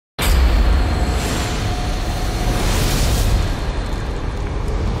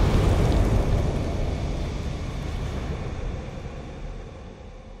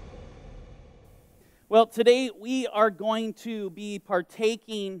Well, today we are going to be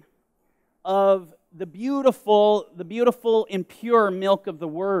partaking of the beautiful and pure milk of the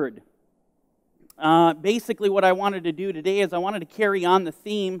Word. Basically, what I wanted to do today is I wanted to carry on the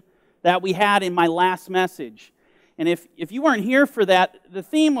theme that we had in my last message. And if you weren't here for that, the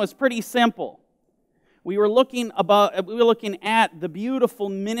theme was pretty simple. We were looking at the beautiful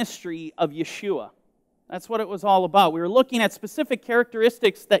ministry of Yeshua. That's what it was all about. We were looking at specific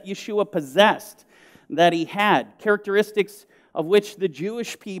characteristics that Yeshua possessed, that he had, characteristics of which the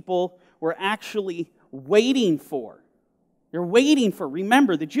Jewish people were actually waiting for. They're waiting for.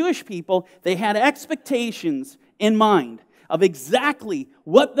 Remember, the Jewish people, they had expectations in mind of exactly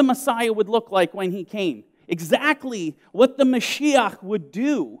what the Messiah would look like when he came, exactly what the Mashiach would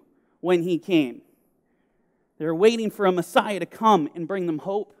do when he came. They're waiting for a Messiah to come and bring them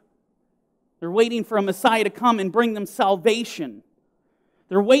hope. They're waiting for a Messiah to come and bring them salvation.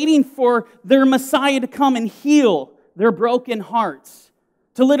 They're waiting for their Messiah to come and heal their broken hearts,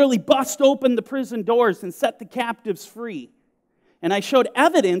 to literally bust open the prison doors and set the captives free. And I showed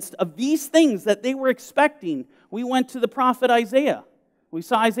evidence of these things that they were expecting. We went to the prophet Isaiah. We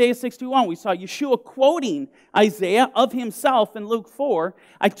saw Isaiah 61. We saw Yeshua quoting Isaiah of himself in Luke 4.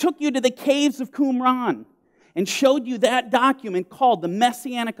 I took you to the caves of Qumran and showed you that document called the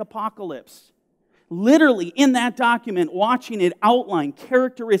Messianic Apocalypse. Literally, in that document, watching it outline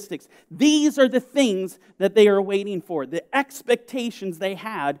characteristics. These are the things that they are waiting for, the expectations they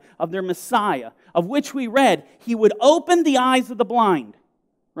had of their Messiah, of which we read, he would open the eyes of the blind,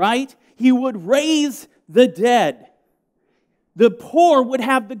 right? He would raise the dead. The poor would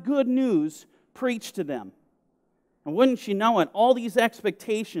have the good news preached to them. And wouldn't you know it, all these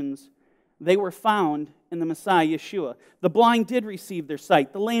expectations, they were found in the Messiah, Yeshua. The blind did receive their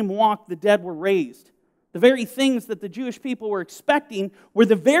sight. The lame walked. The dead were raised. The very things that the Jewish people were expecting were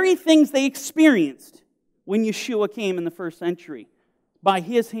the very things they experienced when Yeshua came in the first century, by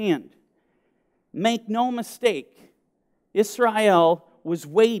his hand. Make no mistake, Israel was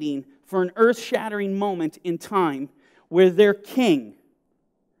waiting for an earth-shattering moment in time where their king,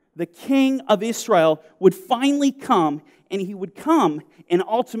 the king of Israel, would finally come, and he would come in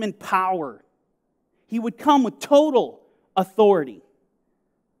ultimate power. He would come with total authority.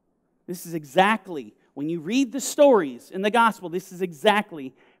 This is exactly, when you read the stories in the gospel, this is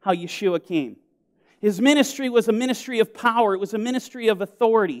exactly how Yeshua came. His ministry was a ministry of power. It was a ministry of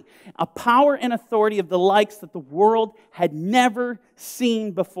authority. A power and authority of the likes that the world had never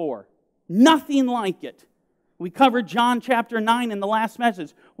seen before. Nothing like it. We covered John chapter 9 in the last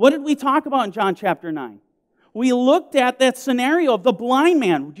message. What did we talk about in John chapter 9? We looked at that scenario of the blind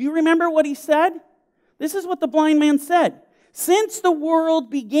man. Do you remember what he said? This is what the blind man said. Since the world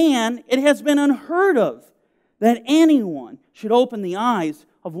began, it has been unheard of that anyone should open the eyes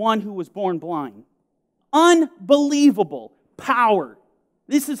of one who was born blind. Unbelievable power.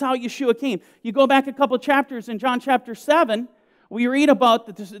 This is how Yeshua came. You go back a couple of chapters in John chapter 7, we read about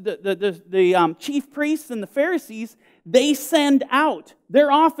the chief priests and the Pharisees. They send out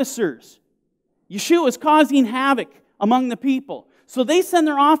their officers. Yeshua is causing havoc among the people. So they send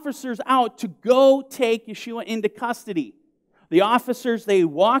their officers out to go take Yeshua into custody. The officers, they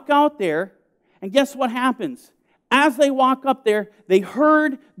walk out there, and guess what happens? As they walk up there, they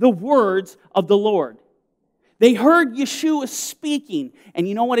heard the words of the Lord. They heard Yeshua speaking, and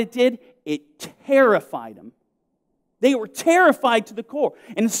you know what it did? It terrified them. They were terrified to the core.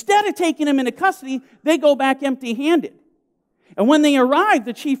 And instead of taking him into custody, they go back empty-handed. And when they arrive,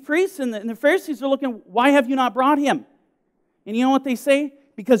 the chief priests and the Pharisees are looking, why have you not brought him? And you know what they say?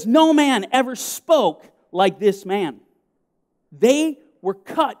 Because no man ever spoke like this man. They were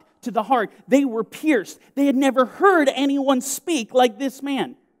cut to the heart. They were pierced. They had never heard anyone speak like this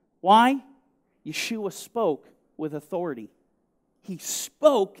man. Why? Yeshua spoke with authority. He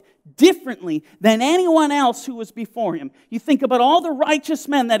spoke differently than anyone else who was before him. You think about all the righteous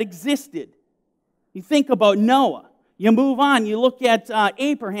men that existed. You think about Noah. You move on, you look at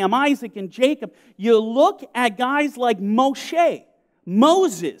Abraham, Isaac, and Jacob. You look at guys like Moshe,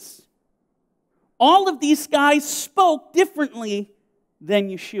 Moses. All of these guys spoke differently than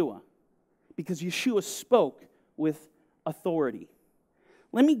Yeshua because Yeshua spoke with authority.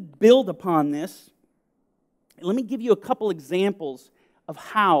 Let me build upon this. Let me give you a couple examples of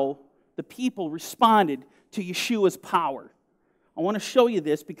how the people responded to Yeshua's power. I want to show you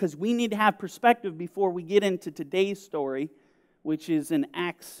this because we need to have perspective before we get into today's story, which is in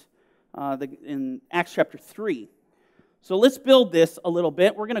Acts chapter 3. So let's build this a little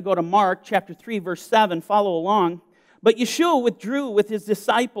bit. We're going to go to Mark chapter 3, verse 7. Follow along. But Yeshua withdrew with his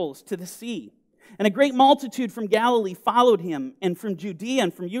disciples to the sea, And a great multitude from Galilee followed him, and from Judea,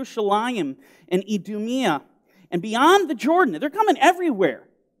 and from Jerusalem, and Idumea, and beyond the Jordan. They're coming everywhere.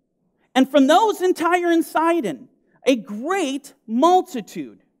 And from those in Tyre and Sidon, a great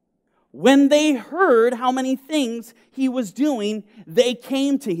multitude. When they heard how many things he was doing, they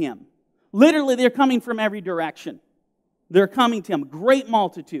came to him. Literally, they're coming from every direction. They're coming to him, great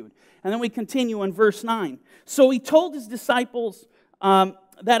multitude. And then we continue in verse 9. So he told his disciples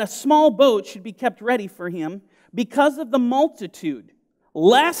that a small boat should be kept ready for him because of the multitude,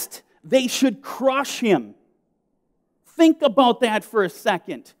 lest they should crush him. Think about that for a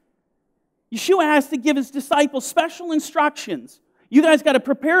second. Yeshua has to give his disciples special instructions. You guys got to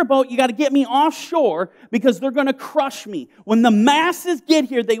prepare a boat. You got to get me offshore because they're going to crush me. When the masses get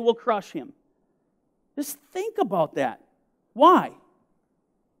here, they will crush him. Just think about that. Why?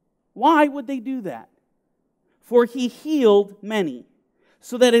 Why would they do that? For he healed many,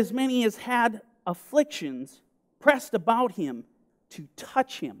 so that as many as had afflictions pressed about him to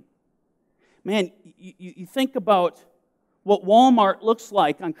touch him. Man, you think about what Walmart looks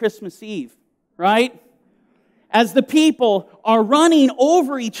like on Christmas Eve, right? As the people are running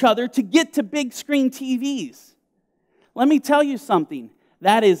over each other to get to big screen TVs. Let me tell you something.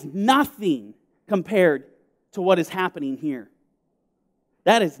 That is nothing compared to what is happening here.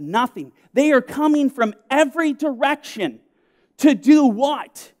 That is nothing. They are coming from every direction to do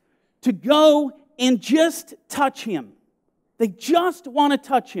what? To go and just touch him. They just want to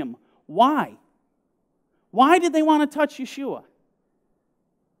touch him. Why? Why did they want to touch Yeshua?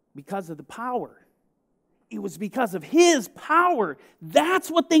 Because of the power. It was because of his power. That's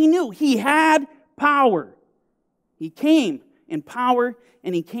what they knew. He had power. He came in power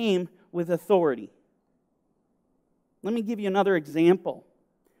and he came with authority. Let me give you another example.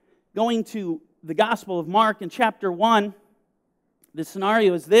 Going to the Gospel of Mark in chapter 1, the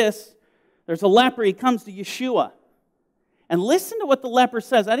scenario is this. There's a leper. He comes to Yeshua. And listen to what the leper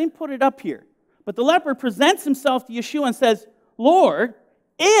says. I didn't put it up here. But the leper presents himself to Yeshua and says, Lord,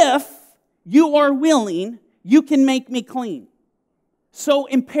 if you are willing, you can make me clean. So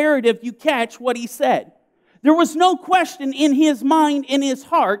imperative you catch what he said. There was no question in his mind, in his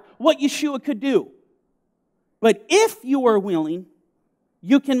heart, what Yeshua could do. But if you are willing,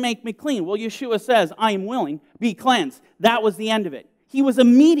 you can make me clean. Well, Yeshua says, I am willing, be cleansed. That was the end of it. He was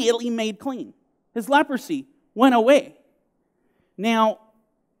immediately made clean. His leprosy went away. Now,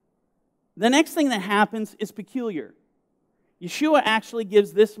 the next thing that happens is peculiar. Yeshua actually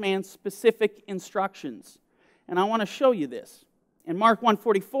gives this man specific instructions. And I want to show you this. In Mark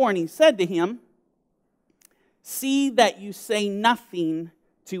 1:44, and he said to him, see that you say nothing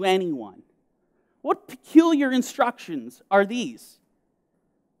to anyone. What peculiar instructions are these?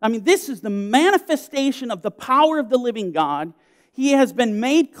 I mean, this is the manifestation of the power of the living God. He has been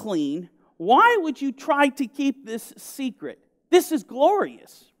made clean. Why would you try to keep this secret? This is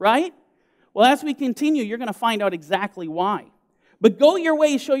glorious, right? Well, as we continue, you're going to find out exactly why. But go your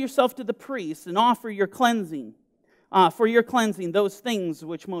way, show yourself to the priest, and offer your cleansing, for your cleansing, those things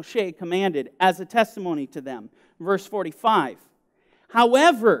which Moshe commanded as a testimony to them. Verse 45.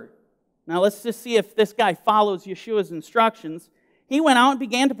 However, now let's just see if this guy follows Yeshua's instructions. He went out and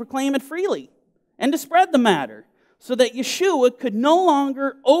began to proclaim it freely and to spread the matter, so that Yeshua could no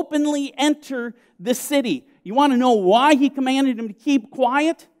longer openly enter the city. You want to know why he commanded him to keep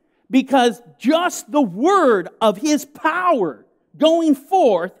quiet? Because just the word of his power going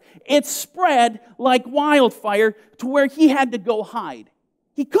forth, it spread like wildfire to where he had to go hide.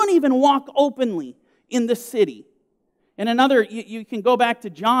 He couldn't even walk openly in the city. And another, you can go back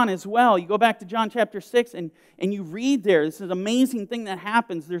to John as well. You go back to John chapter 6 and you read there. This is an amazing thing that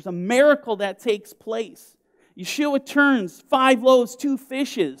happens. There's a miracle that takes place. Yeshua turns 5 loaves, 2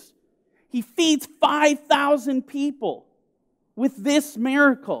 fishes. He feeds 5,000 people with this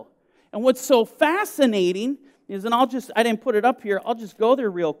miracle. And what's so fascinating is, and I didn't put it up here, I'll just go there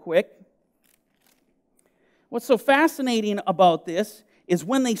real quick. What's so fascinating about this is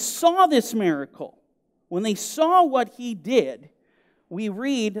when they saw this miracle, when they saw what he did, we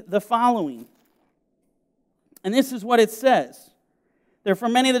read the following. And this is what it says. Therefore,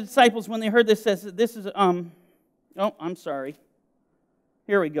 many of the disciples, when they heard this, says,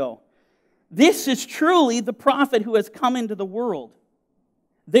 Here we go. This is truly the prophet who has come into the world.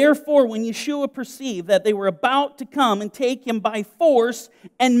 Therefore, when Yeshua perceived that they were about to come and take him by force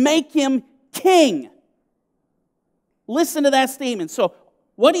and make him king. Listen to that statement. So,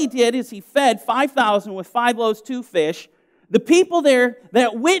 what he did is he fed 5,000 with 5 loaves, 2 fish. The people there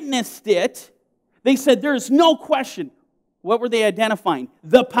that witnessed it, they said, there is no question. What were they identifying?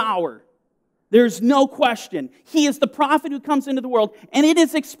 The power. There's no question. He is the prophet who comes into the world, and it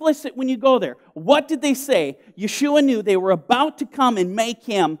is explicit when you go there. What did they say? Yeshua knew they were about to come and make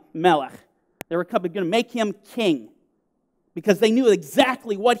him Melech. They were going to make him king because they knew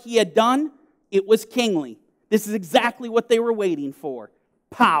exactly what he had done. It was kingly. This is exactly what they were waiting for.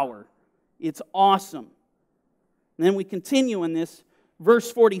 Power. It's awesome. And then we continue in this,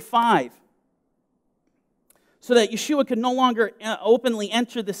 verse 45. So that Yeshua could no longer openly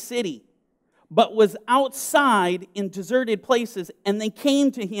enter the city, but was outside in deserted places, and they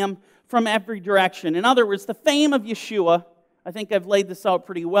came to him from every direction. In other words, the fame of Yeshua, I think I've laid this out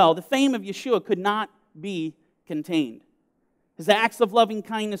pretty well, the fame of Yeshua could not be contained. His acts of loving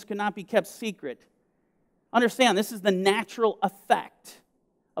kindness could not be kept secret. Understand, this is the natural effect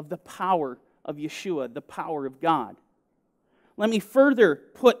of the power of Yeshua, the power of God. Let me further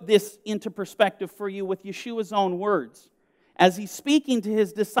put this into perspective for you with Yeshua's own words. As he's speaking to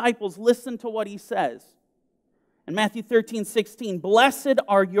his disciples, listen to what he says. In Matthew 13:16, "Blessed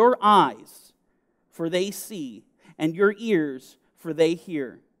are your eyes, for they see, and your ears, for they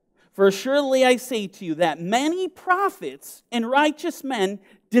hear. For assuredly I say to you that many prophets and righteous men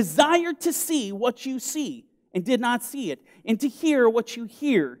desired to see what you see, and did not see it, and to hear what you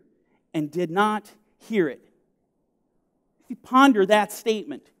hear, and did not hear it." If you ponder that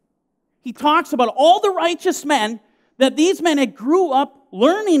statement, he talks about all the righteous men that these men had grew up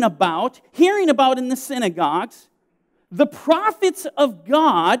learning about, hearing about in the synagogues, the prophets of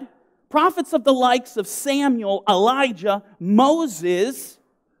God, prophets of the likes of Samuel, Elijah, Moses.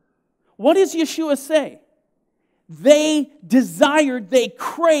 What does Yeshua say? They desired, they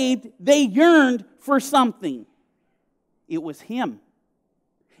craved, they yearned for something. It was him.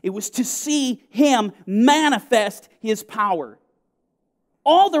 It was to see him manifest his power.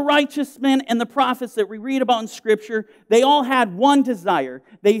 All the righteous men and the prophets that we read about in Scripture, they all had one desire.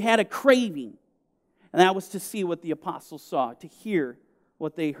 They had a craving. And that was to see what the apostles saw, to hear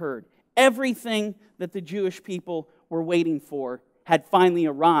what they heard. Everything that the Jewish people were waiting for had finally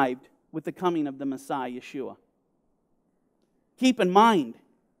arrived with the coming of the Messiah, Yeshua. Keep in mind,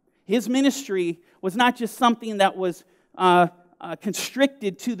 his ministry was not just something that was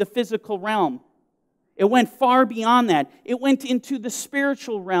constricted to the physical realm. It went far beyond that. It went into the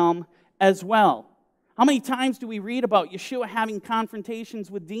spiritual realm as well. How many times do we read about Yeshua having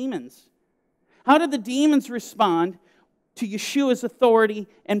confrontations with demons? How did the demons respond to Yeshua's authority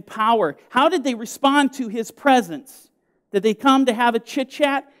and power? How did they respond to his presence? Did they come to have a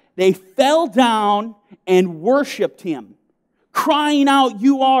chit-chat? They fell down and worshiped him, crying out,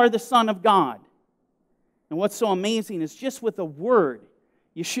 "You are the Son of God." And what's so amazing is just with a word,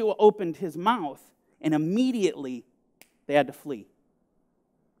 Yeshua opened his mouth, and immediately they had to flee.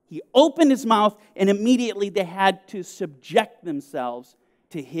 He opened his mouth, and immediately they had to subject themselves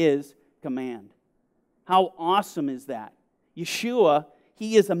to his command. How awesome is that? Yeshua,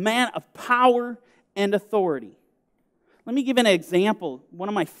 he is a man of power and authority. Let me give an example, one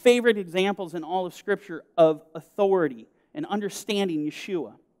of my favorite examples in all of Scripture of authority and understanding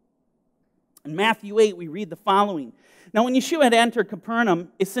Yeshua. In Matthew 8, we read the following. Now, when Yeshua had entered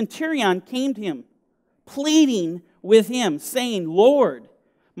Capernaum, a centurion came to him, pleading with him, saying, "Lord,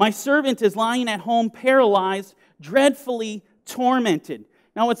 my servant is lying at home paralyzed, dreadfully tormented."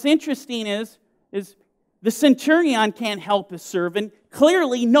 Now, what's interesting is the centurion can't help his servant.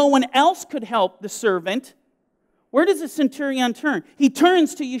 Clearly, no one else could help the servant. Where does the centurion turn? He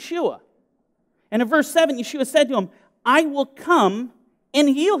turns to Yeshua. And in verse 7, Yeshua said to him, "I will come and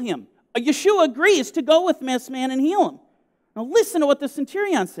heal him." Yeshua agrees to go with this man and heal him. Now listen to what the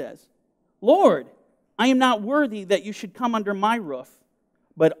centurion says. "Lord, I am not worthy that you should come under my roof,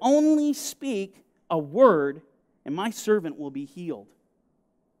 but only speak a word, and my servant will be healed."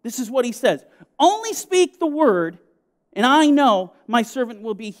 This is what he says. Only speak the word, and I know my servant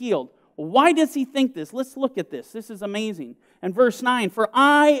will be healed. Why does he think this? Let's look at this. This is amazing. In verse 9, "For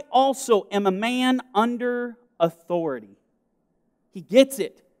I also am a man under authority." He gets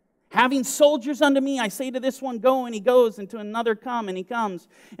it. "Having soldiers under me, I say to this one, go, and he goes, and to another, come, and he comes,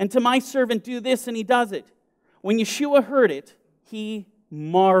 and to my servant, do this, and he does it." When Yeshua heard it, he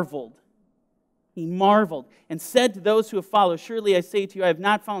marveled. He marveled and said to those who have followed, "Surely I say to you, I have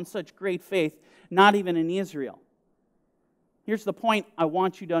not found such great faith, not even in Israel." Here's the point I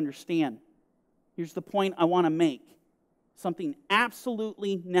want you to understand. Here's the point I want to make. Something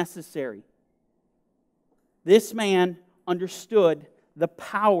absolutely necessary. This man understood the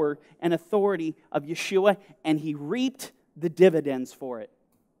power and authority of Yeshua, and he reaped the dividends for it.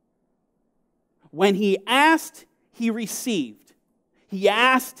 When he asked, he received. He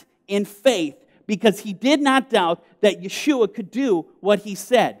asked in faith because he did not doubt that Yeshua could do what he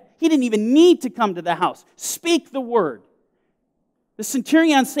said. He didn't even need to come to the house. Speak the word. The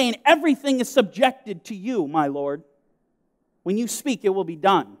centurion saying, everything is subjected to you, my Lord. When you speak, it will be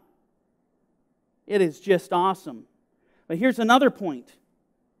done. It is just awesome. But here's another point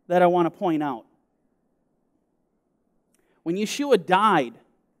that I want to point out. When Yeshua died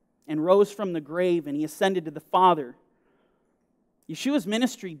and rose from the grave and he ascended to the Father, Yeshua's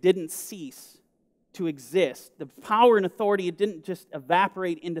ministry didn't cease to exist. The power and authority, it didn't just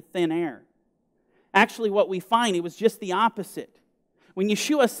evaporate into thin air. Actually, what we find, it was just the opposite. When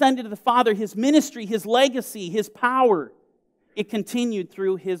Yeshua ascended to the Father, his ministry, his legacy, his power, it continued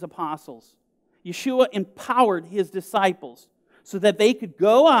through his apostles. Yeshua empowered his disciples so that they could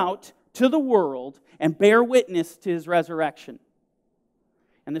go out to the world and bear witness to his resurrection.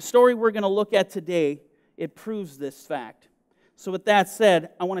 And the story we're going to look at today, it proves this fact. So with that said,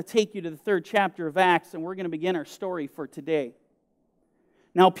 I want to take you to the 3rd chapter of Acts, and we're going to begin our story for today.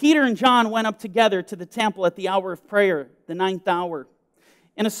 Now, Peter and John went up together to the temple at the hour of prayer, the 9th hour.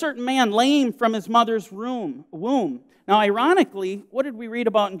 And a certain man, lame from his mother's womb. Now, ironically, what did we read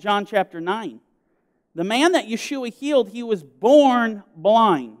about in John chapter 9? The man that Yeshua healed, he was born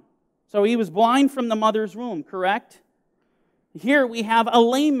blind. So he was blind from the mother's womb, correct? Here we have a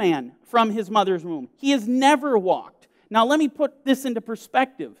lame man from his mother's womb. He has never walked. Now, let me put this into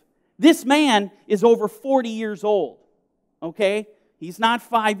perspective. This man is over 40 years old, okay? He's not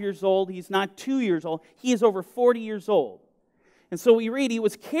 5 years old. He's not 2 years old. He is over 40 years old. And so we read, he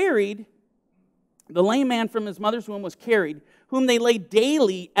was carried, the lame man from his mother's womb was carried, whom they laid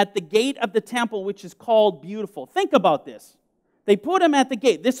daily at the gate of the temple, which is called Beautiful. Think about this. They put him at the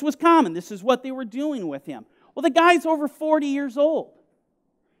gate. This was common. This is what they were doing with him. Well, the guy's over 40 years old.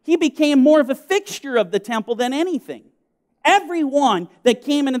 He became more of a fixture of the temple than anything. Everyone that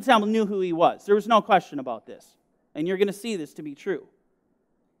came into the temple knew who he was. There was no question about this. And you're going to see this to be true.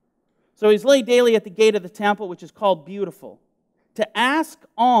 So he's laid daily at the gate of the temple, which is called Beautiful, to ask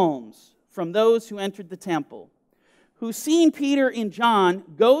alms from those who entered the temple, who seeing Peter and John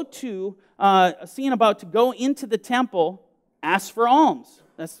seeing about to go into the temple, asked for alms.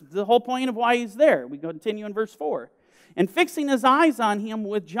 That's the whole point of why he's there. We continue in verse 4. And fixing his eyes on him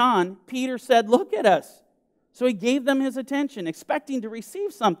with John, Peter said, "Look at us." So he gave them his attention, expecting to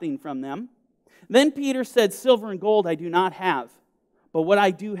receive something from them. Then Peter said, "Silver and gold I do not have, but what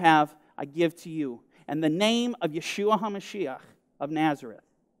I do have I give to you. In the name of Yeshua HaMashiach of Nazareth,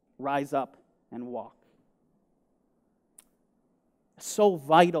 rise up and walk." So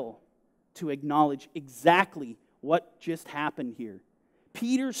vital to acknowledge exactly what just happened here.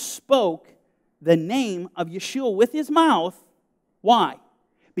 Peter spoke the name of Yeshua with his mouth. Why?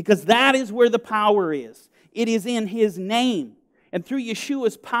 Because that is where the power is. It is in his name. And through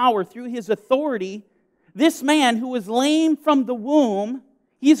Yeshua's power, through his authority, this man who was lame from the womb,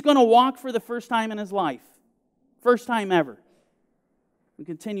 he's going to walk for the first time in his life. First time ever. We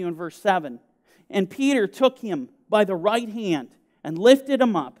continue in verse 7. And Peter took him by the right hand and lifted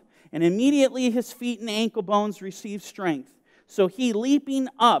him up, and immediately his feet and ankle bones received strength. So he, leaping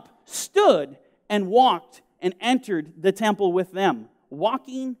up, stood and walked and entered the temple with them,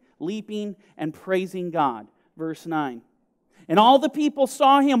 walking, leaping, and praising God. Verse 9. And all the people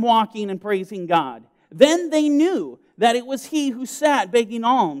saw him walking and praising God. Then they knew that it was he who sat begging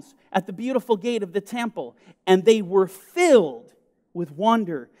alms at the beautiful gate of the temple, and they were filled with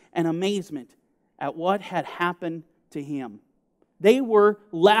wonder and amazement at what had happened to him. They were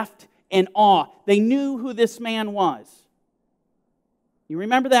left in awe. They knew who this man was. You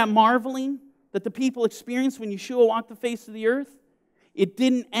remember that marveling that the people experienced when Yeshua walked the face of the earth? It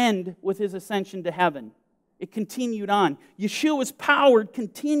didn't end with his ascension to heaven. It continued on. Yeshua's power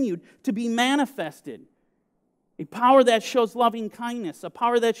continued to be manifested. A power that shows loving kindness, a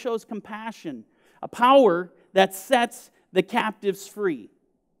power that shows compassion, a power that sets the captives free.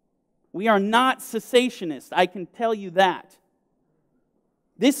 We are not cessationists, I can tell you that.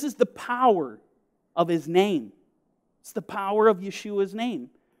 This is the power of his name. It's the power of Yeshua's name.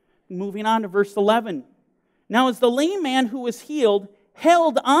 Moving on to verse 11. Now as the lame man who was healed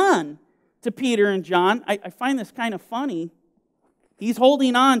held on to Peter and John, I find this kind of funny. He's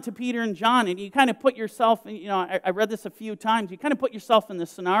holding on to Peter and John, and you kind of put yourself, I read this a few times, you kind of put yourself in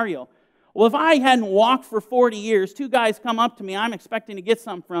this scenario. Well, if I hadn't walked for 40 years, two guys come up to me, I'm expecting to get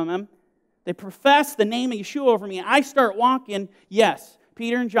something from them. They profess the name of Yeshua over me. I start walking, yes,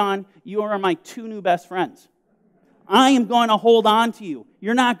 Peter and John, you are my two new best friends. I am going to hold on to you.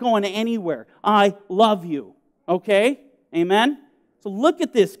 You're not going anywhere. I love you. Okay? Amen? So look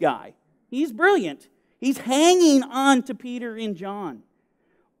at this guy. He's brilliant. He's hanging on to Peter and John.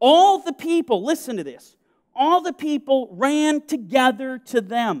 All the people, listen to this, all the people ran together to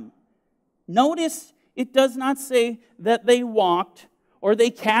them. Notice it does not say that they walked or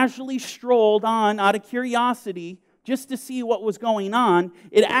they casually strolled on out of curiosity just to see what was going on.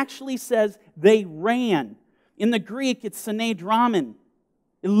 It actually says they ran. In the Greek, it's synedramen.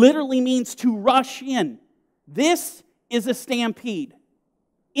 It literally means to rush in. This is a stampede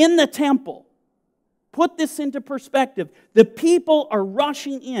in the temple. Put this into perspective. The people are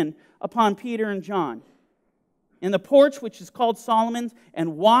rushing in upon Peter and John in the porch, which is called Solomon's.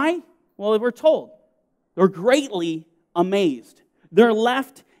 And why? Well, we're told they're greatly amazed. They're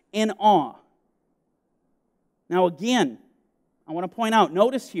left in awe. Now again, I want to point out,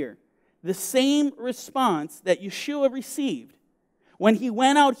 notice here, the same response that Yeshua received when he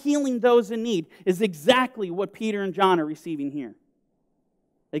went out healing those in need is exactly what Peter and John are receiving here.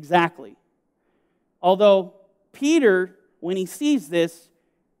 Exactly. Although Peter, when he sees this,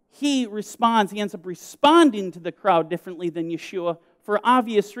 he ends up responding to the crowd differently than Yeshua for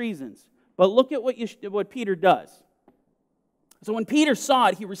obvious reasons. But look at what Peter does. So when Peter saw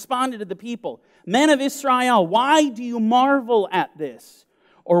it, he responded to the people, "Men of Israel, why do you marvel at this?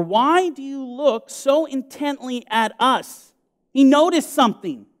 Or why do you look so intently at us?" He noticed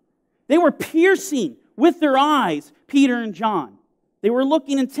something. They were piercing with their eyes Peter and John. They were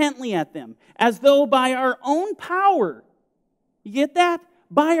looking intently at them, as though by our own power, you get that?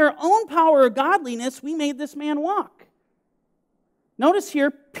 By our own power of godliness, we made this man walk. Notice here,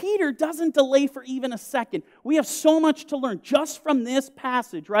 Peter doesn't delay for even a second. We have so much to learn just from this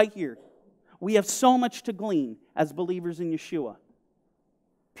passage right here. We have so much to glean as believers in Yeshua.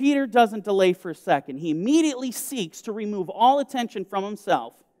 Peter doesn't delay for a second. He immediately seeks to remove all attention from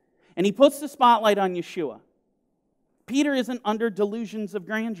himself, and he puts the spotlight on Yeshua. Peter isn't under delusions of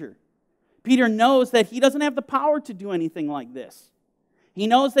grandeur. Peter knows that he doesn't have the power to do anything like this. He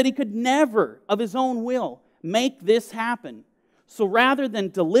knows that he could never, of his own will, make this happen. So rather than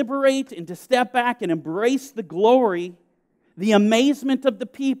deliberate and to step back and embrace the glory, the amazement of the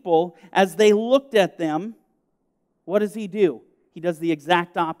people as they looked at them, what does he do? He does the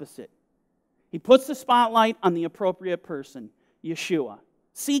exact opposite. He puts the spotlight on the appropriate person, Yeshua,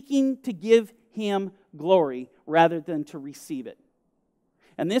 seeking to give him glory rather than to receive it.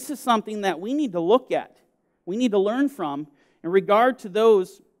 And this is something that we need to look at. We need to learn from in regard to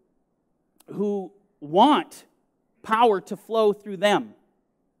those who want power to flow through them.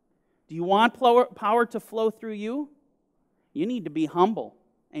 Do you want power to flow through you? You need to be humble.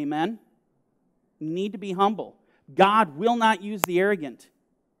 Amen? You need to be humble. God will not use the arrogant.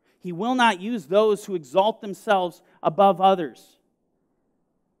 He will not use those who exalt themselves above others.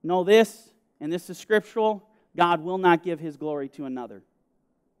 Know this, and this is scriptural, God will not give His glory to another.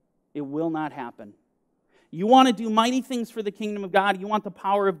 It will not happen. You want to do mighty things for the kingdom of God, you want the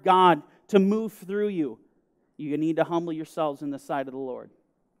power of God to move through you, you need to humble yourselves in the sight of the Lord.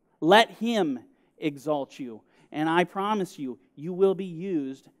 Let Him exalt you, and I promise you, you will be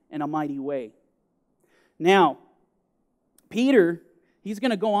used in a mighty way. Now, Peter, he's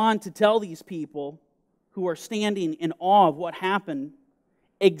going to go on to tell these people who are standing in awe of what happened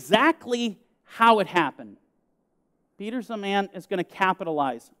exactly how it happened. Peter's a man that's going to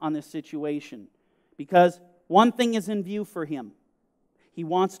capitalize on this situation because one thing is in view for him. He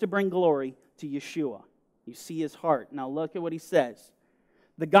wants to bring glory to Yeshua. You see his heart. Now look at what he says.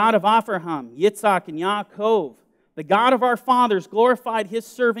 The God of Abraham, Yitzhak, and Yaakov, the God of our fathers, glorified His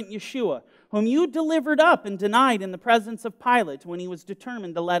servant Yeshua, whom you delivered up and denied in the presence of Pilate when he was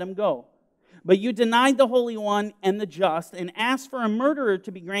determined to let him go. But you denied the Holy One and the just, and asked for a murderer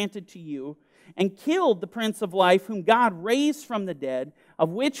to be granted to you, and killed the Prince of Life, whom God raised from the dead,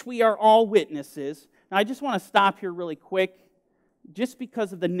 of which we are all witnesses. Now I just want to stop here really quick, just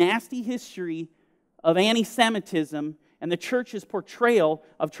because of the nasty history of anti-Semitism and the church's portrayal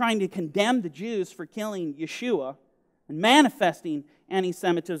of trying to condemn the Jews for killing Yeshua and manifesting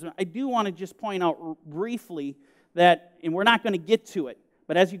anti-Semitism. I do want to just point out briefly that, and we're not going to get to it,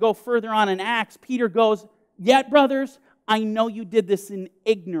 but as you go further on in Acts, Peter goes, "Yet, brothers, I know you did this in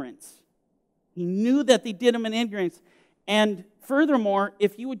ignorance." He knew that they did them in ignorance. And furthermore,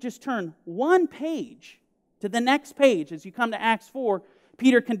 if you would just turn one page to the next page, as you come to Acts 4,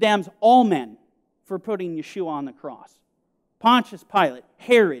 Peter condemns all men for putting Yeshua on the cross. Pontius Pilate,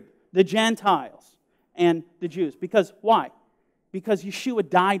 Herod, the Gentiles, and the Jews. Because why? Because Yeshua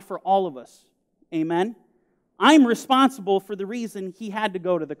died for all of us. Amen? I'm responsible for the reason He had to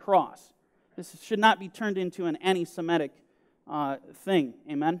go to the cross. This should not be turned into an anti-Semitic thing.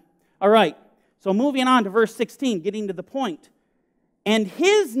 Amen? All right. So moving on to verse 16, getting to the point. And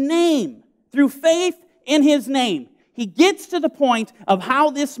His name, through faith in His name, he gets to the point of how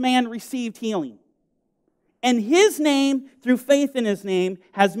this man received healing. And His name, through faith in His name,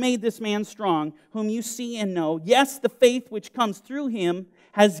 has made this man strong, whom you see and know. Yes, the faith which comes through Him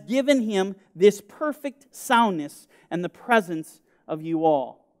has given him this perfect soundness and the presence of you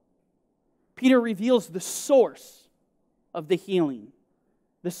all. Peter reveals the source of the healing.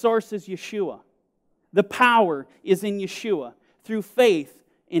 The source is Yeshua. The power is in Yeshua through faith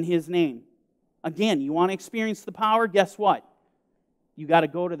in His name. Again, you want to experience the power? Guess what? You got to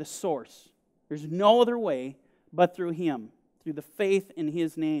go to the source. There's no other way but through Him, through the faith in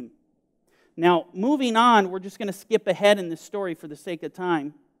His name. Now, moving on, we're just going to skip ahead in this story for the sake of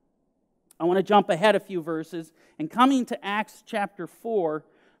time. I want to jump ahead a few verses. And coming to Acts chapter 4,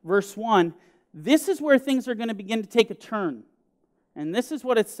 verse 1, this is where things are going to begin to take a turn. And this is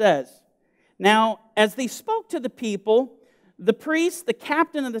what it says. Now, as they spoke to the people, the priests, the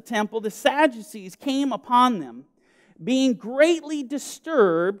captain of the temple, the Sadducees came upon them, being greatly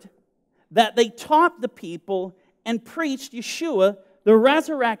disturbed that they taught the people and preached Yeshua, the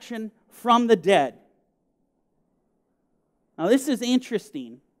resurrection from the dead. Now this is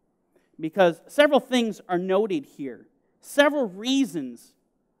interesting because several things are noted here. Several reasons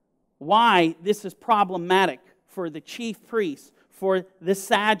why this is problematic for the chief priests, for the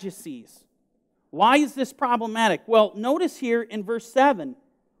Sadducees. Why is this problematic? Well, notice here in verse 7,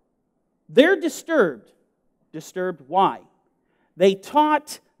 they're disturbed. Disturbed why? They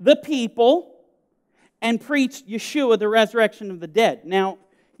taught the people and preached Yeshua, the resurrection of the dead. Now,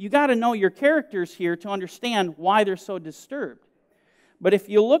 you got to know your characters here to understand why they're so disturbed. But if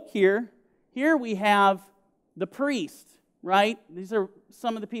you look here we have the priest, right? These are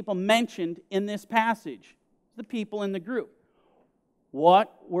some of the people mentioned in this passage, the people in the group.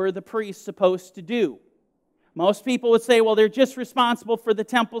 What were the priests supposed to do? Most people would say, well, they're just responsible for the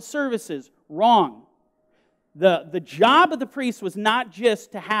temple services. Wrong. The job of the priest was not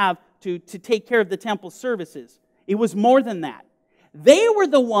just to take care of the temple services. It was more than that. They were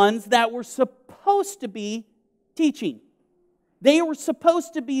the ones that were supposed to be teaching. They were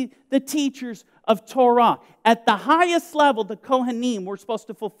supposed to be the teachers of Torah. At the highest level, the Kohanim were supposed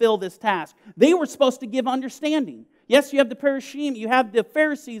to fulfill this task. They were supposed to give understanding. Yes, you have the Parashim, you have the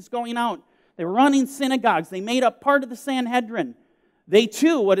Pharisees going out. They were running synagogues. They made up part of the Sanhedrin. They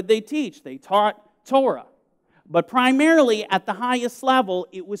too, what did they teach? They taught Torah. But primarily, at the highest level,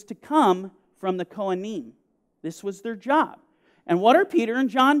 it was to come from the Kohanim. This was their job. And what are Peter and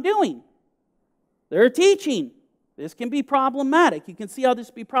John doing? They're teaching. This can be problematic. You can see how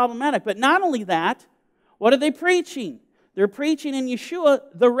this be problematic. But not only that, what are they preaching? They're preaching in Yeshua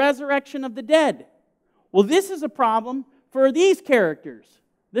the resurrection of the dead. Well, this is a problem for these characters,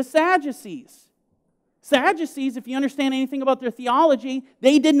 the Sadducees. Sadducees, if you understand anything about their theology,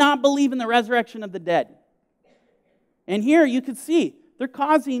 they did not believe in the resurrection of the dead. And here you can see they're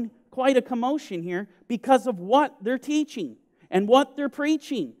causing quite a commotion here because of what they're teaching and what they're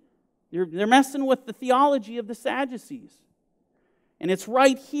preaching. They're messing with the theology of the Sadducees. And it's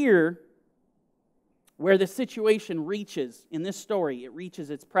right here where the situation reaches, in this story, it reaches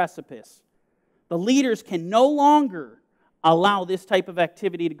its precipice. The leaders can no longer allow this type of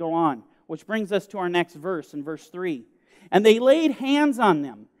activity to go on, which brings us to our next verse, in verse 3. And they laid hands on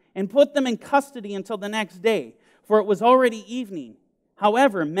them and put them in custody until the next day, for it was already evening.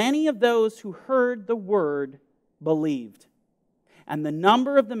 However, many of those who heard the word believed. And the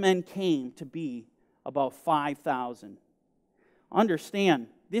number of the men came to be about 5,000. Understand,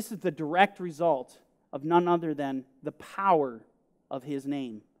 this is the direct result of none other than the power of His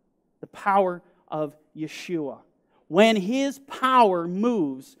name. The power of Yeshua. When His power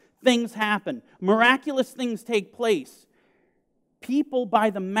moves, things happen. Miraculous things take place. People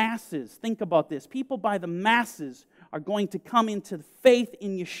by the masses, think about this, people by the masses are going to come into faith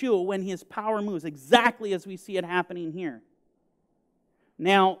in Yeshua when His power moves, exactly as we see it happening here.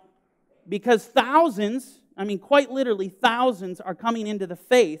 Now, because thousands, quite literally thousands are coming into the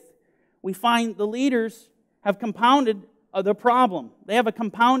faith, we find the leaders have compounded the problem. They have a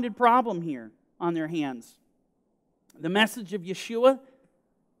compounded problem here on their hands. The message of Yeshua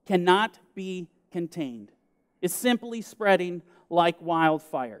cannot be contained. It's simply spreading like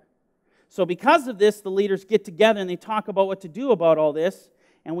wildfire. So because of this, the leaders get together and they talk about what to do about all this.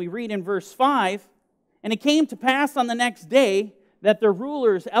 And we read in verse 5, and it came to pass on the next day that the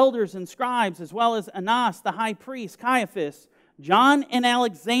rulers, elders, and scribes, as well as Annas, the high priest, Caiaphas, John, and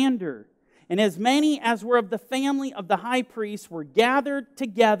Alexander, and as many as were of the family of the high priest, were gathered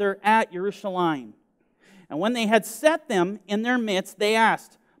together at Jerusalem. And when they had set them in their midst, they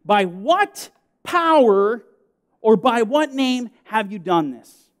asked, by what power or by what name have you done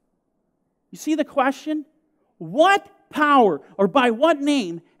this? You see the question? What power or by what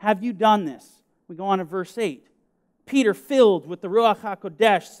name have you done this? We go on to verse 8. Peter, filled with the Ruach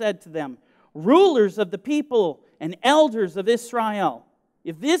HaKodesh, said to them, rulers of the people and elders of Israel,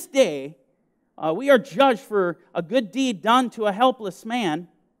 if this day we are judged for a good deed done to a helpless man,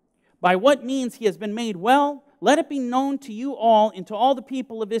 by what means he has been made well, let it be known to you all and to all the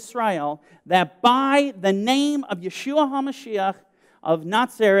people of Israel that by the name of Yeshua HaMashiach of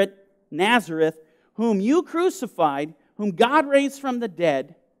Nazareth, whom you crucified, whom God raised from the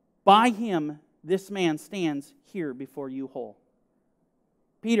dead, by him this man stands here before you whole.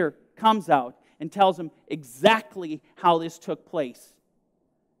 Peter comes out and tells him exactly how this took place.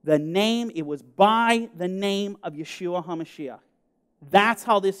 It was by the name of Yeshua HaMashiach. That's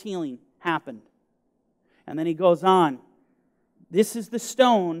how this healing happened. And then he goes on, this is the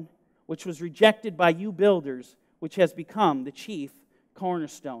stone which was rejected by you builders, which has become the chief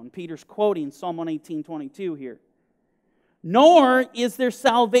cornerstone. Peter's quoting Psalm 118:22 here. Nor is there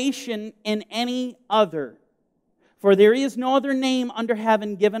salvation in any other, for there is no other name under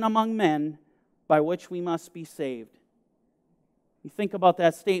heaven given among men by which we must be saved. You think about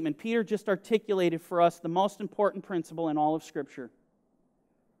that statement. Peter just articulated for us the most important principle in all of Scripture.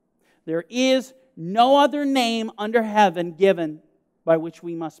 There is no other name under heaven given by which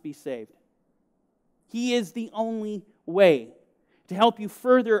we must be saved. He is the only way. To help you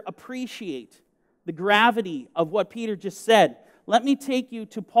further appreciate the gravity of what Peter just said, let me take you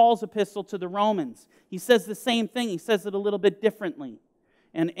to Paul's epistle to the Romans. He says the same thing. He says it a little bit differently.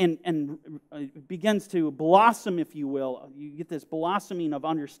 And begins to blossom, if you will. You get this blossoming of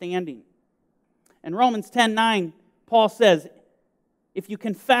understanding. In Romans 10:9, Paul says, if you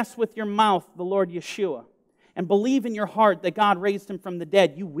confess with your mouth the Lord Yeshua and believe in your heart that God raised him from the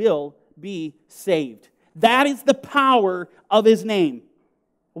dead, you will be saved. That is the power of his name.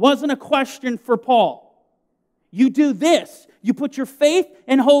 It wasn't a question for Paul. You do this. You put your faith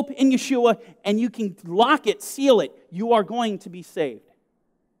and hope in Yeshua, and you can lock it, seal it. You are going to be saved.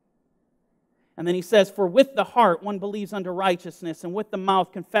 And then he says, for with the heart one believes unto righteousness, and with the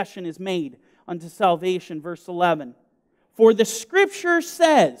mouth confession is made unto salvation. Verse 11. For the Scripture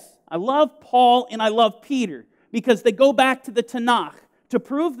says, I love Paul and I love Peter, because they go back to the Tanakh to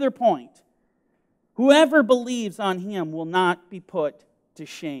prove their point. Whoever believes on him will not be put to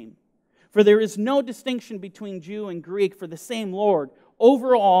shame. For there is no distinction between Jew and Greek, for the same Lord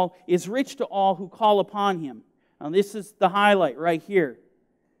over all is rich to all who call upon him. Now this is the highlight right here.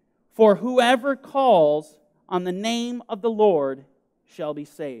 For whoever calls on the name of the Lord shall be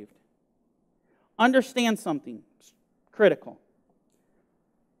saved. Understand something critical.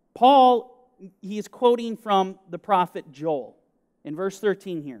 Paul, he is quoting from the prophet Joel in verse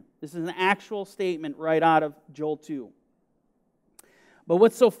 13 here. This is an actual statement right out of Joel 2. But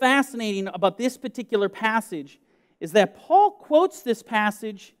what's so fascinating about this particular passage is that Paul quotes this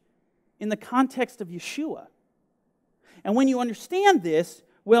passage in the context of Yeshua. And when you understand this,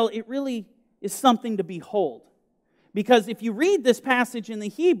 well, it really is something to behold. Because if you read this passage in the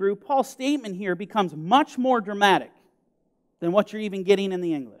Hebrew, Paul's statement here becomes much more dramatic than what you're even getting in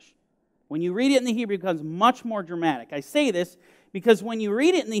the English. When you read it in the Hebrew, it becomes much more dramatic. I say this because when you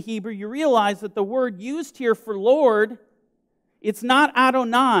read it in the Hebrew, you realize that the word used here for Lord, it's not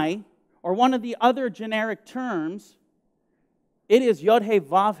Adonai or one of the other generic terms. It is Yod-He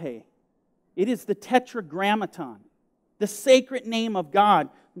Vav-He. It is the Tetragrammaton, the sacred name of God,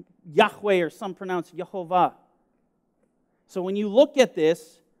 Yahweh, or some pronounce Yehovah. So when you look at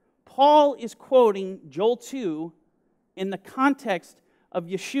this, Paul is quoting Joel 2 in the context of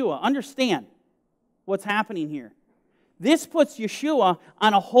Yeshua. Understand what's happening here. This puts Yeshua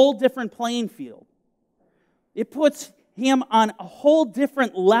on a whole different playing field. It puts him on a whole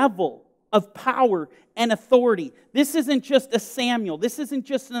different level of power and authority. This isn't just a Samuel. This isn't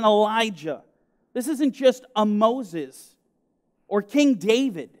just an Elijah. This isn't just a Moses or King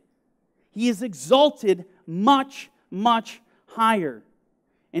David. He is exalted much, much higher.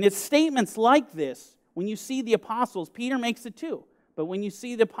 And it's statements like this, when you see the apostles, Peter makes it too, but when you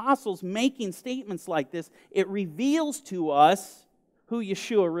see the apostles making statements like this, it reveals to us who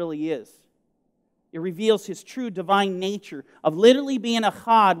Yeshua really is. It reveals his true divine nature of literally being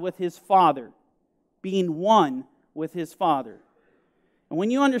echad with his Father, being one with his Father. And when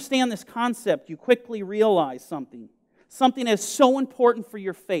you understand this concept, you quickly realize something that is so important for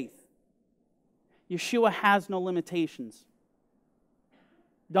your faith. Yeshua has no limitations.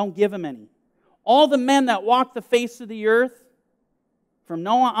 Don't give him any. All the men that walked the face of the earth, from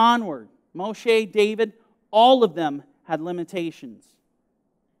Noah onward, Moshe, David, all of them had limitations.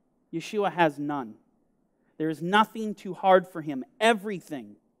 Yeshua has none. There is nothing too hard for him.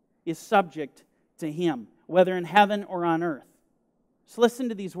 Everything is subject to him, whether in heaven or on earth. Just listen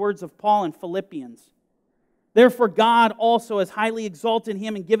to these words of Paul in Philippians. Therefore God also has highly exalted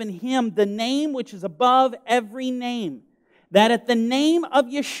him and given him the name which is above every name, that at the name of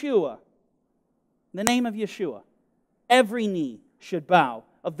Yeshua, every knee should bow,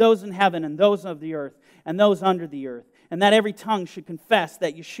 of those in heaven and those of the earth and those under the earth, and that every tongue should confess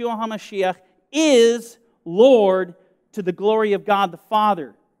that Yeshua HaMashiach is Lord, to the glory of God the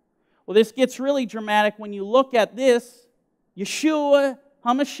Father. Well, this gets really dramatic when you look at this. Yeshua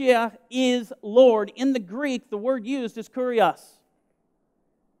HaMashiach is Lord. In the Greek, the word used is kurios.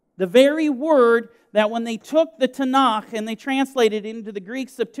 The very word that when they took the Tanakh and they translated it into the Greek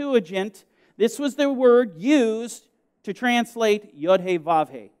Septuagint, this was the word used to translate Yod-He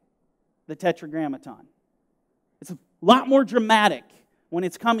Vav-He, the Tetragrammaton. It's a lot more dramatic when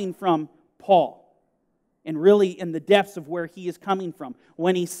it's coming from Paul, and really in the depths of where he is coming from,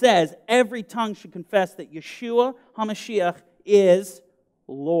 when he says, every tongue should confess that Yeshua HaMashiach is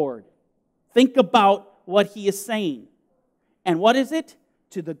Lord. Think about what he is saying. And what is it?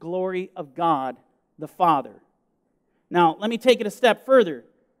 To the glory of God the Father. Now, let me take it a step further.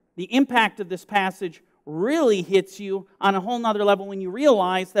 The impact of this passage really hits you on a whole nother level when you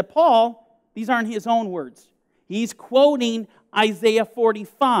realize that Paul, these aren't his own words. He's quoting Isaiah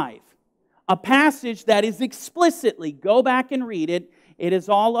 45. A passage that is explicitly, go back and read it, it is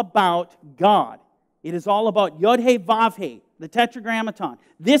all about God. It is all about Yod-He Vav-He, the Tetragrammaton.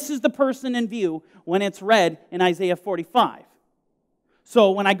 This is the person in view when it's read in Isaiah 45.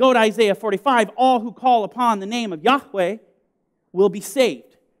 So when I go to Isaiah 45, all who call upon the name of Yahweh will be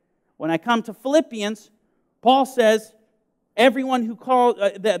saved. When I come to Philippians, Paul says, everyone who calls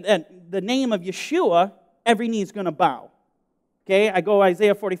the name of Yeshua, every knee is going to bow. Okay, I go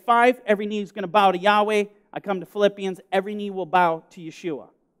Isaiah 45, every knee is going to bow to Yahweh. I come to Philippians, every knee will bow to Yeshua.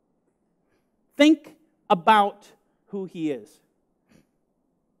 Think about who he is.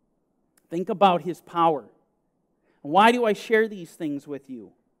 Think about his power. Why do I share these things with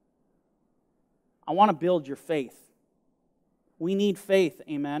you? I want to build your faith. We need faith,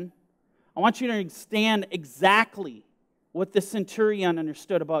 amen? I want you to understand exactly what the centurion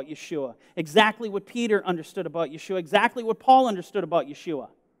understood about Yeshua, exactly what Peter understood about Yeshua, exactly what Paul understood about Yeshua.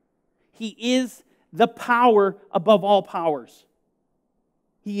 He is the power above all powers.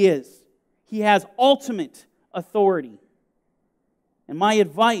 He is. He has ultimate authority. And my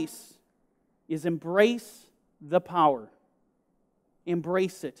advice is embrace the power.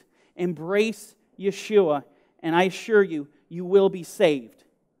 Embrace it. Embrace Yeshua, and I assure you, you will be saved.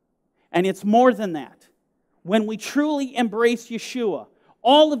 And it's more than that. When we truly embrace Yeshua,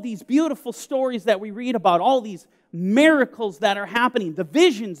 all of these beautiful stories that we read about, all these miracles that are happening, the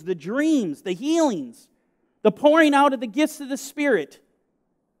visions, the dreams, the healings, the pouring out of the gifts of the Spirit,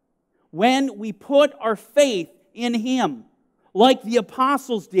 when we put our faith in Him, like the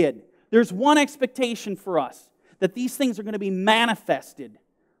apostles did, there's one expectation for us, that these things are going to be manifested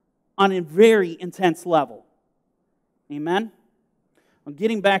on a very intense level. Amen? I'm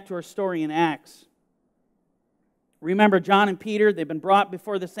getting back to our story in Acts. Remember John and Peter, they've been brought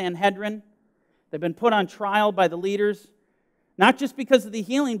before the Sanhedrin. They've been put on trial by the leaders, not just because of the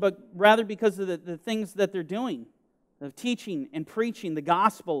healing, but rather because of the things that they're doing, of teaching and preaching the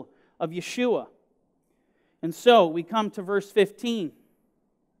gospel of Yeshua. And so we come to verse 13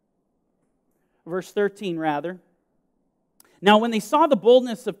 rather. Now when they saw the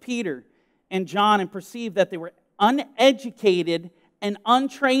boldness of Peter and John and perceived that they were uneducated and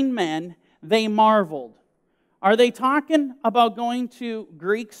untrained men, they marveled. Are they talking about going to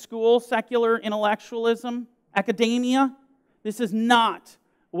Greek school, secular intellectualism, academia? This is not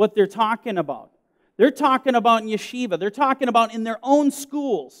what they're talking about. They're talking about in yeshiva. They're talking about in their own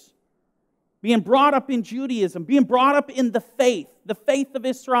schools. Being brought up in Judaism, being brought up in the faith of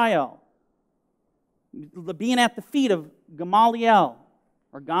Israel. Being at the feet of Gamaliel,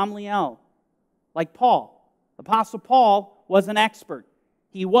 like Paul. Apostle Paul was an expert.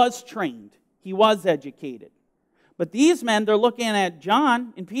 He was trained. He was educated. But these men, they're looking at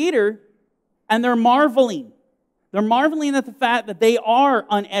John and Peter, and they're marveling. They're marveling at the fact that they are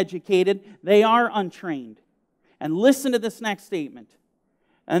uneducated, they are untrained. And listen to this next statement.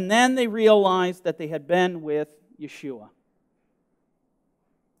 And then they realized that they had been with Yeshua.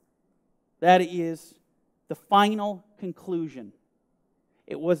 That is the final conclusion.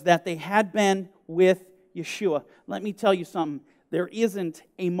 It was that they had been with Yeshua. Let me tell you something. There isn't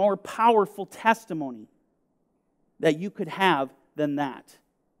a more powerful testimony that you could have than that.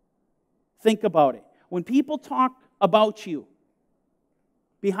 Think about it. When people talk about you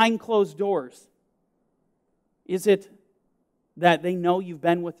behind closed doors, is it that they know you've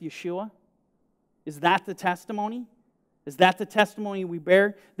been with Yeshua? Is that the testimony? Is that the testimony we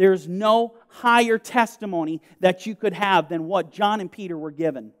bear? There is no higher testimony that you could have than what John and Peter were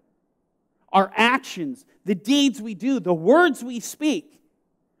given. Our actions, the deeds we do, the words we speak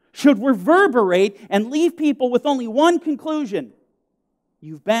should reverberate and leave people with only one conclusion.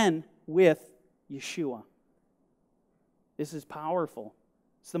 You've been with Yeshua. This is powerful.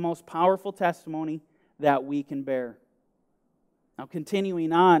 It's the most powerful testimony that we can bear. Now,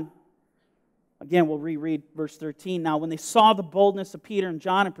 continuing on, again, we'll reread verse 13. Now, when they saw the boldness of Peter and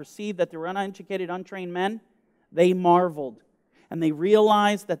John and perceived that they were uneducated, untrained men, they marveled. And they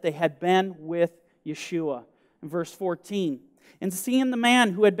realized that they had been with Yeshua. In verse 14, and seeing the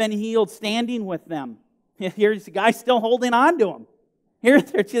man who had been healed standing with them. Here's the guy still holding on to him. Here,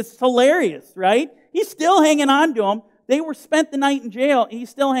 they're just hilarious, right? He's still hanging on to him. They were spent the night in jail. He's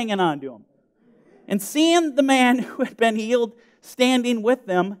still hanging on to him. And seeing the man who had been healed standing with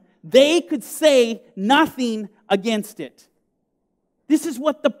them, they could say nothing against it. This is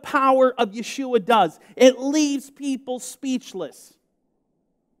what the power of Yeshua does. It leaves people speechless.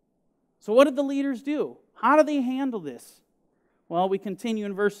 So what did the leaders do? How do they handle this? Well, we continue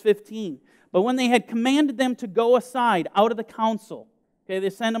in verse 15. But when they had commanded them to go aside out of the council, okay, they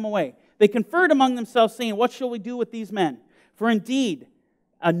send them away. They conferred among themselves, saying, what shall we do with these men? For indeed,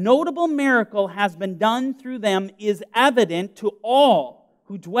 a notable miracle has been done through them, is evident to all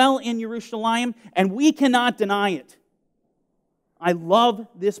who dwell in Jerusalem, and we cannot deny it. I love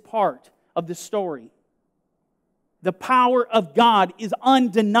this part of the story. The power of God is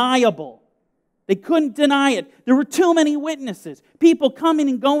undeniable. They couldn't deny it. There were too many witnesses. People coming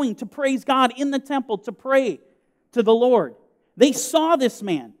and going to praise God in the temple, to pray to the Lord. They saw this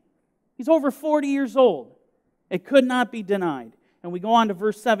man. He's over 40 years old. It could not be denied. And we go on to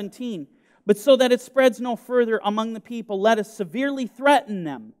verse 17. But so that it spreads no further among the people, let us severely threaten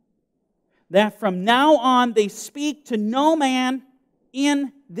them, that from now on they speak to no man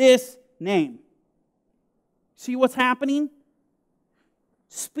in this name. See what's happening?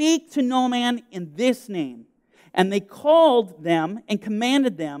 Speak to no man in this name. And they called them and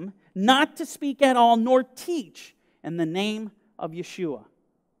commanded them not to speak at all, nor teach in the name of Yeshua.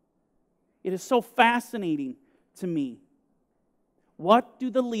 It is so fascinating to me. What do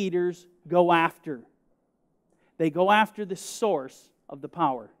the leaders go after? They go after the source of the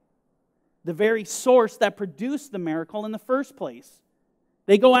power. The very source that produced the miracle in the first place.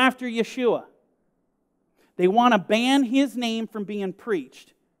 They go after Yeshua. They want to ban His name from being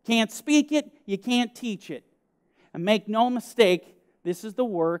preached. Can't speak it, you can't teach it. And make no mistake, this is the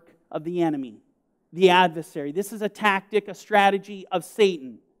work of the enemy, the adversary. This is a tactic, a strategy of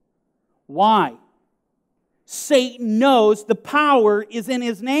Satan. Why? Satan knows the power is in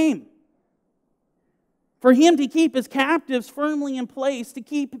His name. For him to keep his captives firmly in place, to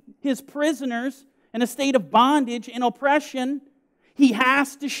keep his prisoners in a state of bondage and oppression, he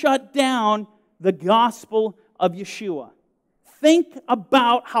has to shut down the gospel of Yeshua. Think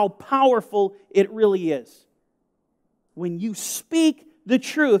about how powerful it really is. When you speak the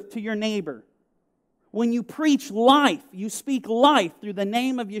truth to your neighbor, when you preach life, you speak life through the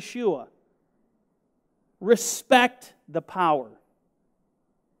name of Yeshua. Respect the power.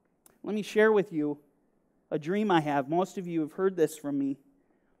 Let me share with you a dream I have. Most of you have heard this from me,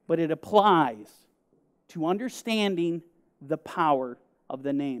 but it applies to understanding the power of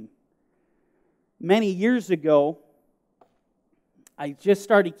the name. Many years ago, I just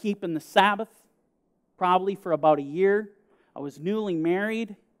started keeping the Sabbath, probably for about a year. I was newly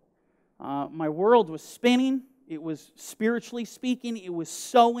married. My world was spinning. It was, spiritually speaking, it was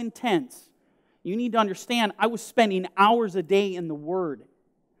so intense. You need to understand, I was spending hours a day in the Word.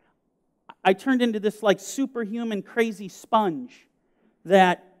 I turned into this like superhuman crazy sponge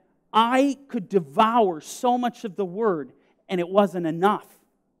that I could devour so much of the Word and it wasn't enough.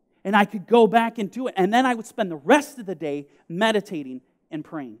 And I could go back and do it. And then I would spend the rest of the day meditating and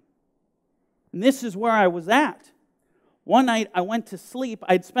praying. And this is where I was at. One night I went to sleep.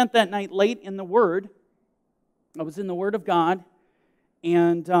 I'd spent that night late in the Word. I was in the Word of God.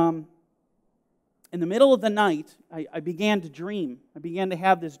 And in the middle of the night, I began to dream. I began to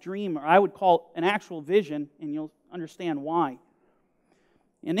have this dream, or I would call it an actual vision, and you'll understand why.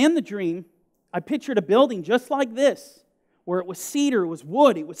 And in the dream, I pictured a building just like this, where it was cedar, it was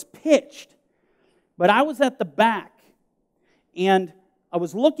wood, it was pitched. But I was at the back, and I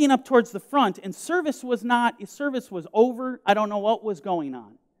was looking up towards the front, and service was over. I don't know what was going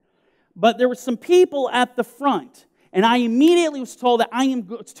on. But there were some people at the front. And I immediately was told that I am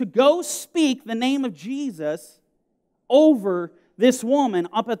to go speak the name of Jesus over this woman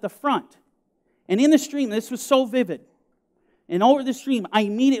up at the front. And in this dream, this was so vivid. And over this dream, I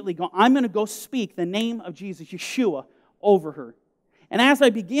immediately go, I'm going to go speak the name of Jesus, Yeshua, over her. And as I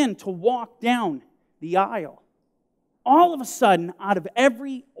begin to walk down the aisle, all of a sudden, out of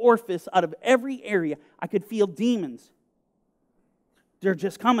every orifice, out of every area, I could feel demons. They're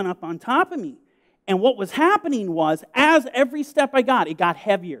just coming up on top of me. And what was happening was, as every step I got, it got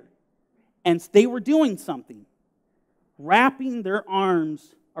heavier. And they were doing something, wrapping their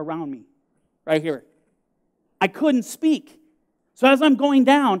arms around me, right here. I couldn't speak. So as I'm going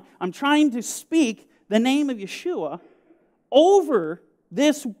down, I'm trying to speak the name of Yeshua over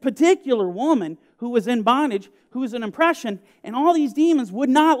this particular woman who was in bondage, who was an oppression, and all these demons would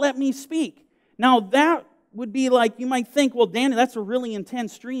not let me speak. Now that would be like, you might think, well, Danny, that's a really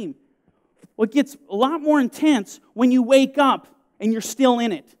intense dream. Well, it gets a lot more intense when you wake up and you're still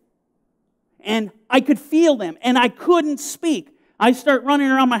in it. And I could feel them, and I couldn't speak. I start running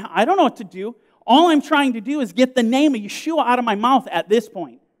around I don't know what to do. All I'm trying to do is get the name of Yeshua out of my mouth at this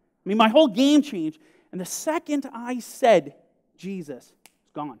point. I mean, my whole game changed. And the second I said Jesus,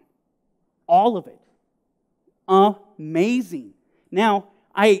 it's gone. All of it. Amazing. Now,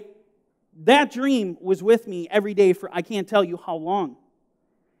 that dream was with me every day for I can't tell you how long.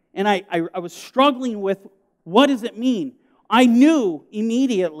 And I was struggling with, what does it mean? I knew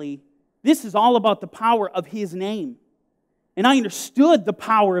immediately this is all about the power of His name. And I understood the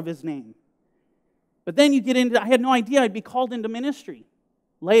power of His name. But then you get into, I had no idea I'd be called into ministry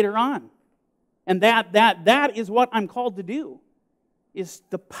later on. And that is what I'm called to do, is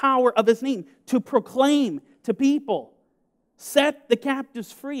the power of His name, to proclaim to people, set the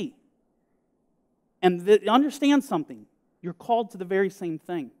captives free. And understand something, you're called to the very same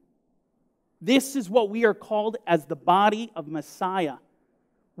thing. This is what we are called as the body of Messiah.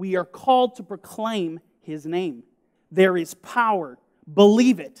 We are called to proclaim His name. There is power.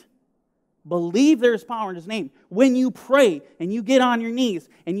 Believe it. Believe there is power in His name. When you pray and you get on your knees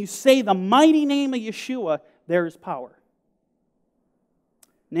and you say the mighty name of Yeshua, there is power.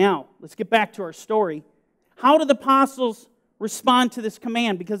 Now, let's get back to our story. How did the apostles respond to this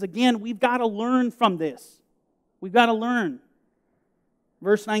command? Because again, we've got to learn from this. We've got to learn.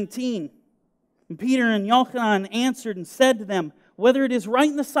 Verse 19. And Peter and Yochanan answered and said to them, whether it is right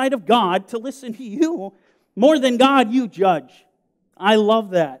in the sight of God to listen to you, more than God you judge. I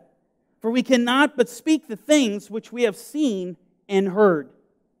love that. For we cannot but speak the things which we have seen and heard.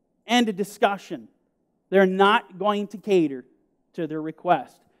 End of discussion. They're not going to cater to their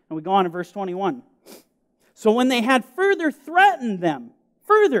request. And we go on to verse 21. So when they had further threatened them,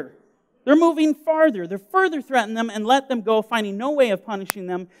 they're moving farther. They're further threatened them and let them go, finding no way of punishing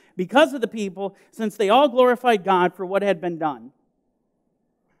them because of the people, since they all glorified God for what had been done.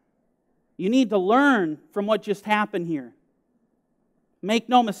 You need to learn from what just happened here. Make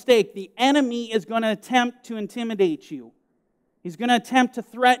no mistake, the enemy is going to attempt to intimidate you. He's going to attempt to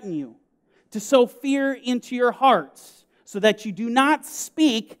threaten you, to sow fear into your hearts, so that you do not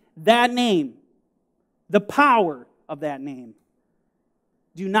speak that name, the power of that name.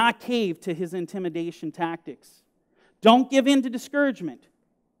 Do not cave to his intimidation tactics. Don't give in to discouragement.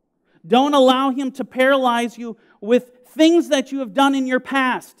 Don't allow him to paralyze you with things that you have done in your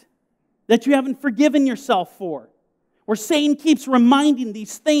past that you haven't forgiven yourself for. Where Satan keeps reminding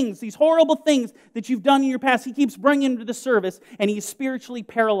these things, these horrible things that you've done in your past, he keeps bringing them to the surface, and he's spiritually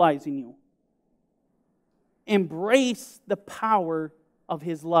paralyzing you. Embrace the power of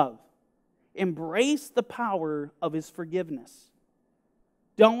his love. Embrace the power of his forgiveness.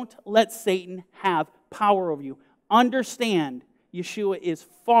 Don't let Satan have power over you. Understand, Yeshua is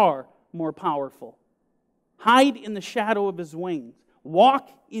far more powerful. Hide in the shadow of his wings. Walk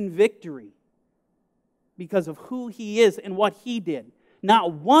in victory because of who he is and what he did.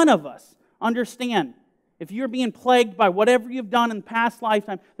 Not one of us, understand, if you're being plagued by whatever you've done in the past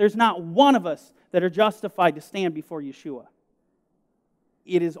lifetime, there's not one of us that are justified to stand before Yeshua.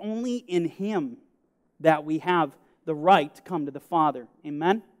 It is only in him that we have the right to come to the Father.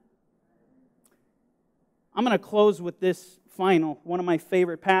 Amen? I'm going to close with this final, one of my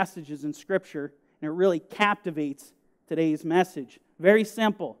favorite passages in Scripture, and it really captivates today's message. Very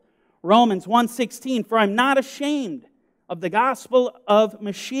simple. Romans 1:16, for I'm not ashamed of the gospel of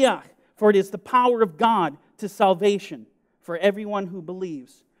Mashiach, for it is the power of God to salvation for everyone who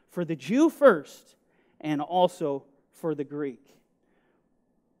believes, for the Jew first, and also for the Greek.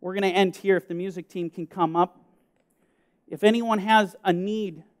 We're going to end here. If the music team can come up. If anyone has a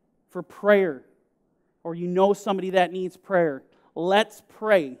need for prayer, or you know somebody that needs prayer, let's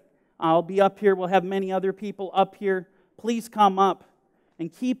pray. I'll be up here. We'll have many other people up here. Please come up.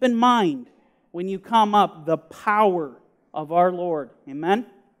 And keep in mind, when you come up, the power of our Lord. Amen?